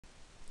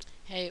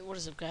Hey, what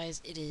is up,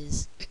 guys? It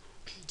is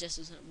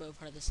Justice Bro,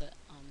 part of this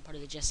part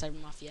of the Just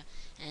Cyber Mafia,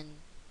 and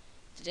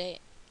today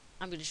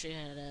I'm going to show you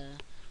how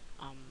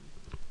to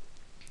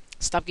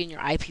stop getting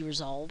your IP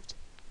resolved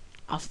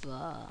off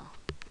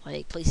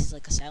like places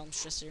like Asylum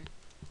Stressor,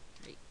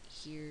 right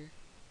here.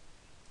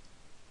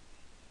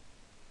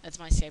 That's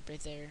my Skype right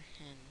there,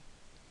 and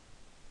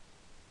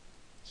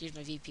here's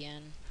my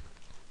VPN.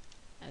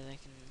 As I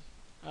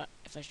can,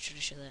 if I try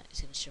to show that,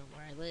 it's going to show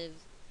where I live,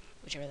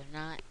 which I'd rather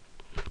not.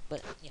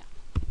 But yeah.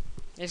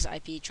 There's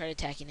IP, try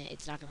attacking it,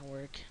 it's not gonna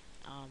work.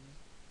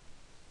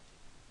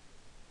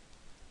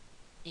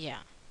 Yeah.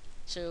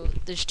 So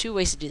there's two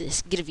ways to do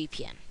this. Get a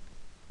VPN.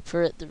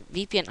 For the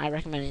VPN I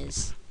recommend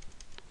is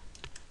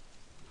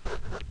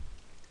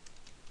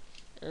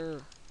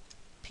privatized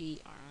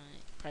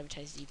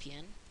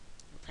VPN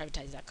or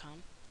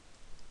privatize.com.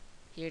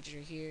 Here,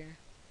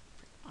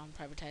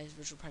 privatize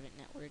virtual private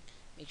network.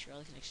 Make sure all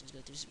the connections go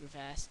through super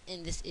fast.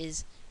 And this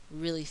is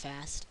really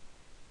fast.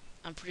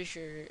 I'm pretty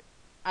sure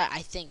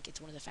I think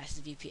it's one of the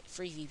fastest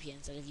free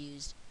VPNs that I've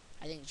used.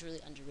 I think it's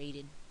really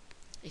underrated,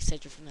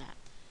 etc. from that.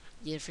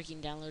 You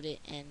freaking download it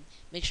and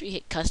make sure you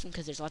hit custom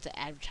because there's lots of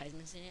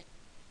advertisements in it,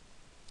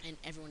 and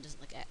everyone doesn't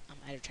like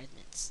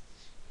advertisements.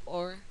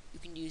 Or you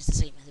can use the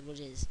same method,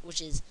 which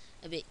is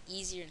a bit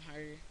easier and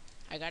harder.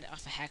 I got it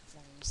off of hack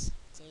forums.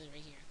 It's literally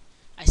right here.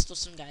 I stole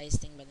some guy's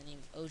thing by the name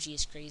of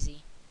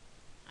OG-is-crazy.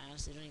 I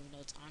honestly don't even know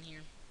what's on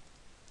here.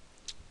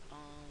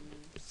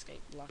 Skype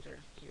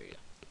blocker. Here we go.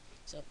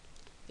 So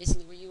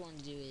basically, what you want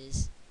to do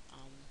is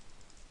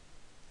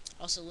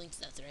also link to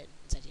that thread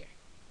inside here.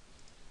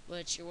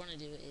 What you want to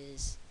do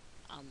is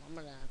I'm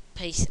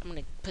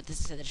gonna put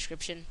this inside the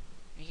description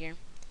right here,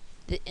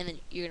 and then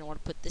you're gonna want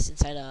to put this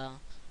inside a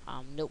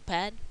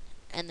notepad,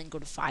 and then go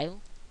to File,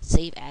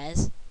 Save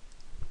As,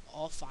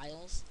 All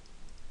Files,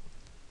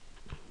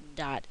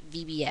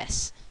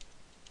 .vbs,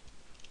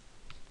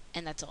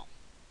 and that's all.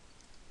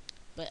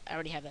 But I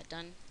already have that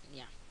done.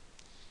 Yeah.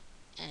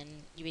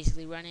 And you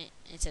basically run it,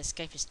 and it says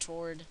Skype is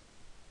Tored.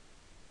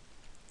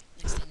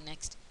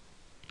 Next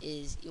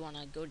is you want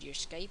to go to your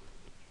Skype.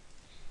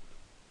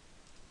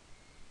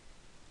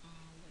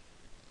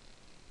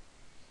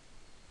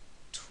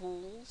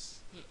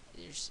 Tools.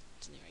 There's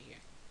something right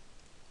here.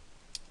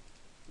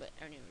 But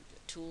I don't even go.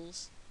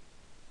 Tools.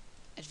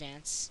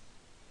 Advanced.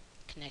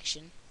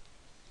 Connection.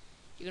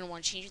 You're going to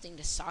want to change your thing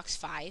to SOX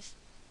 5.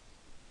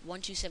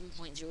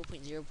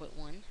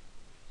 127.0.0.1.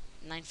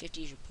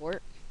 950 is your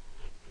port.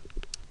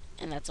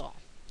 And that's all.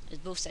 There's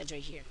both sides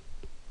right here.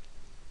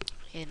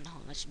 And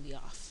that should be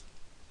off.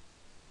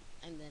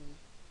 And then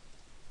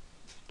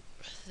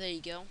there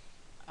you go.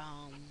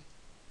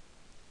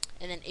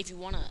 And then if you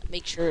want to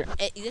make sure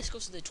this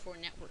goes to the Tor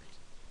network,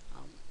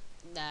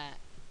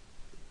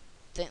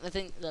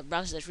 the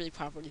browser that's really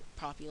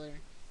popular,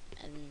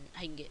 and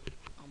how you can get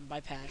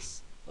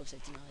bypass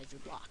websites if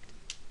you're blocked.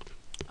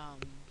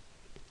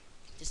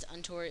 Just to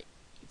untor it,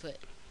 you put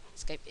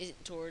Skype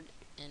isn't tored,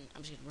 and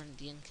I'm just gonna run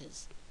it again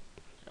because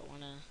I don't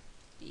want to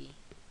be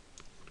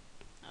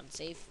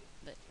unsafe,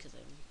 but because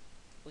I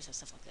always have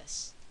stuff like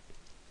this.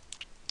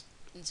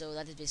 And so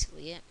that is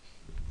basically it.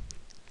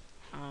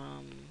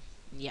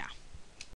 Yeah.